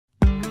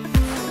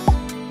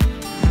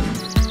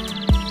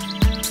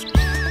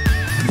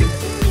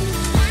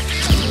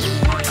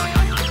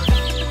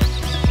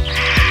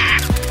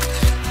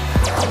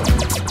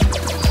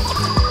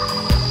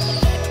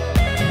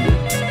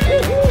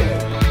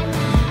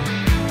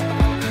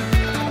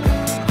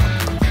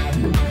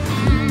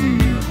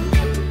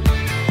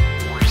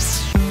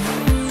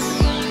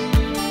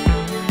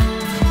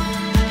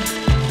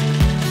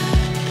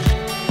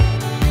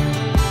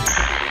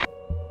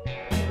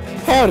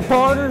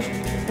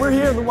We're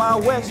here in the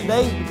Wild West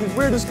today because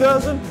we're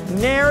discussing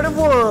narrative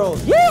world.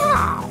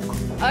 Yeah!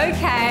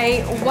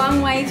 Okay,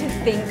 one way to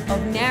think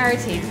of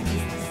narrative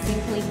is to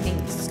simply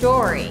think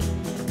story.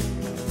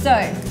 So,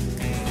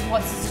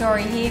 what's the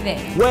story here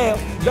then? Well,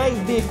 today's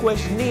big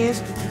question is,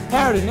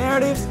 how do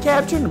narratives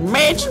capture the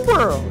magic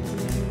world?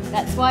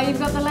 That's why you've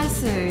got the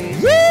lasso.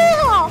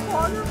 Yeah,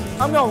 partner!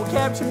 I'm gonna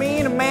capture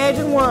me an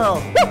imagined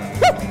world.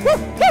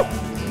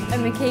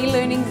 And the key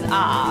learnings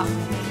are...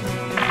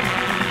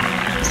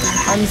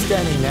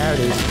 Understanding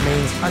narratives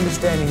means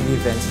understanding the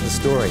events of the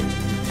story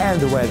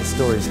and the way the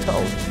story is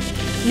told.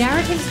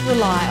 Narratives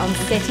rely on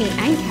setting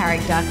and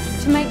character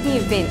to make the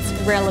events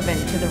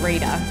relevant to the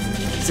reader.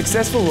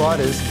 Successful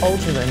writers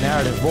alter their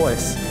narrative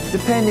voice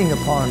depending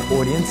upon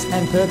audience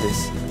and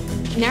purpose.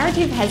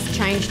 Narrative has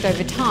changed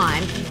over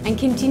time and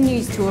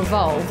continues to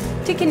evolve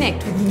to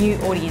connect with new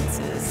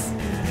audiences.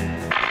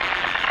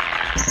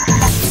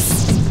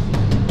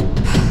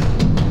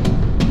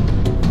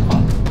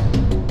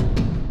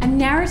 A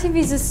narrative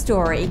is a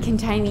story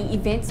containing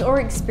events or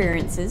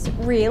experiences,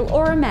 real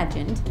or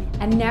imagined,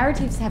 and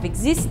narratives have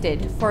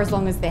existed for as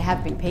long as there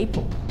have been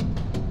people.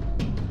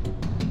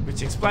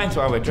 Which explains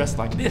why we're dressed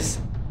like this.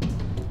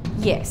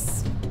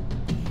 Yes.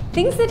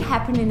 Things that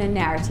happen in a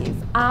narrative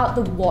are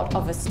the what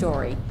of a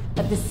story,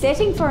 but the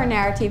setting for a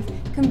narrative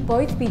can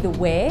both be the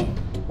where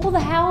or the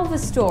how of a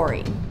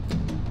story.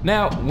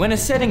 Now, when a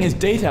setting is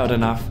detailed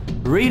enough,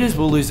 readers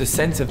will lose a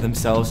sense of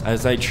themselves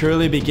as they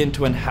truly begin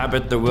to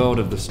inhabit the world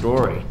of the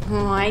story.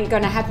 Oh, ain't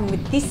gonna happen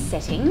with this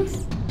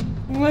settings.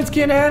 Let's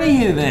get out of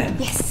here then.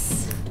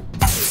 Yes.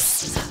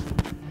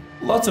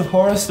 Lots of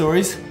horror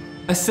stories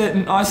are set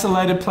in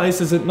isolated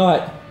places at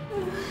night,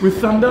 with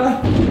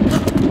thunder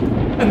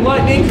and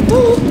lightning.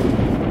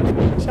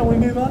 Shall we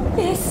move on?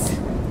 Yes.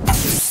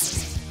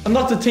 And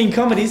lots of teen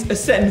comedies are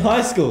set in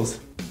high schools.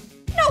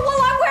 Not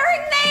while I'm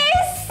wearing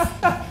this!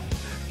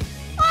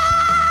 Ah!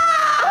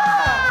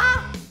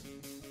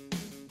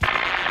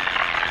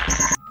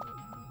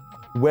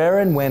 Where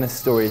and when a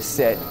story is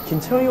set can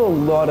tell you a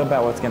lot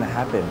about what's going to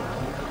happen,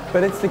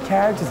 but it's the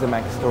characters that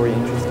make a story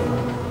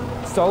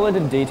interesting. Solid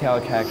and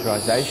detailed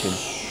characterization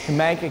can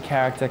make a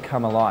character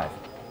come alive.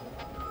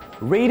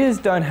 Readers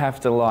don't have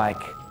to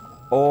like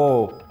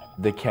all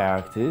the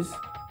characters,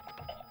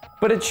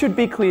 but it should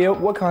be clear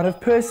what kind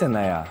of person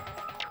they are.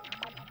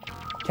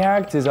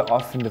 Characters are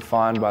often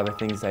defined by the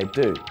things they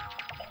do,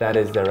 that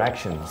is, their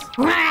actions.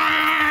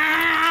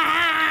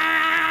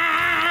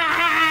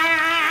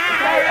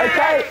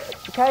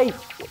 Okay,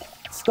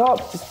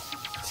 stop, just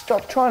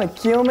stop trying to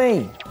kill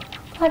me.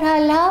 But I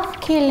love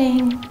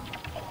killing.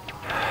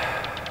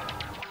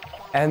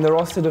 And they're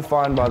also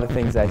defined by the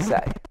things they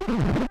say.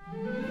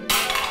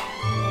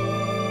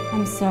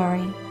 I'm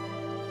sorry.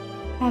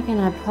 How can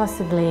I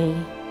possibly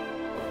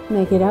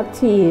make it up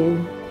to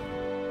you?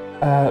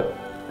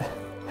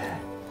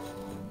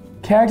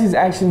 Characters'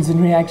 actions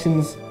and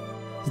reactions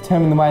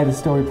determine the way the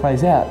story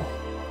plays out.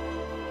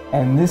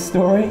 And this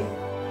story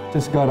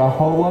just got a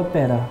whole lot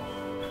better.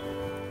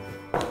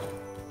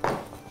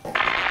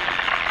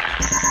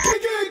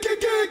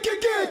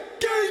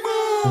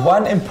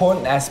 One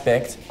important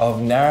aspect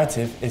of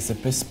narrative is the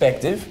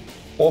perspective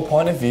or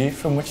point of view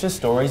from which the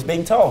story is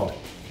being told.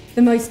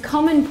 The most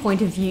common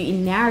point of view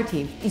in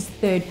narrative is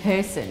third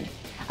person.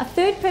 A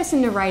third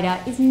person narrator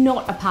is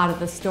not a part of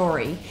the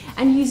story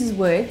and uses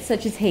words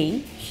such as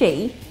he,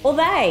 she, or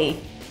they.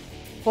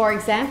 For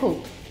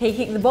example, he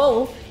kicked the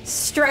ball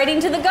straight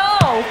into the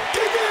goal.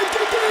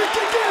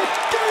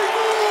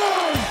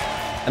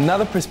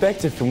 Another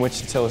perspective from which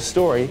to tell a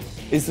story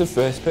is the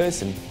first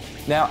person.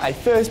 Now, a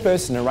first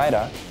person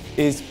narrator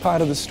is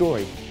part of the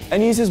story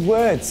and uses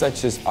words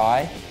such as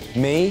I,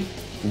 me,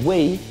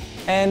 we,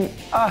 and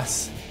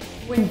us.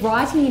 When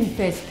writing in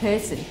first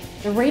person,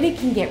 the reader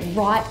can get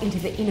right into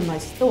the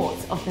innermost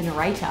thoughts of the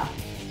narrator.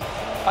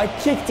 I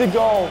kicked a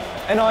goal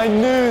and I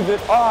knew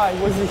that I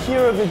was the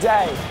hero of the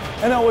day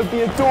and I would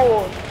be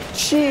adored,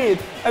 cheered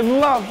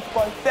and loved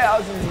by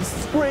thousands of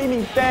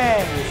screaming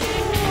fans.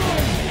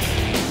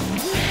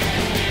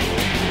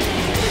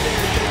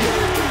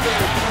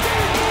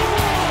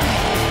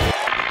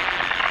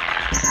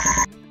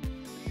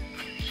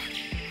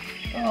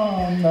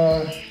 Oh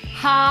no.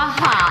 Ha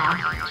ha!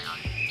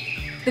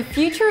 The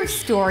future of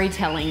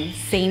storytelling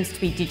seems to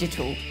be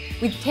digital,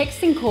 with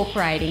text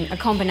incorporating a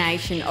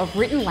combination of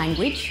written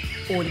language,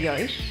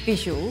 audio,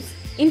 visuals,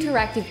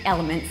 interactive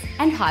elements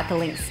and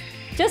hyperlinks,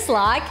 just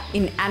like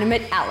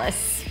Inanimate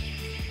Alice.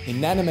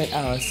 Inanimate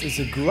Alice is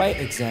a great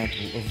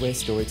example of where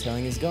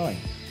storytelling is going.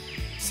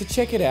 So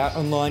check it out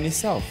online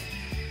yourself.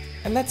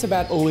 And that's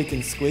about all we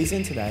can squeeze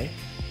in today.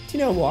 Do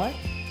you know why?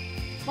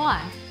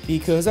 Why?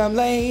 Because I'm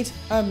late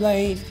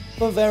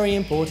for a very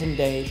important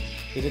date.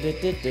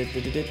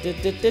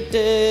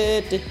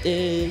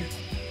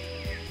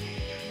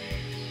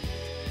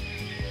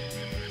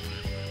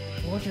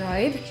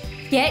 Wardrobe,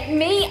 get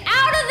me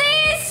out of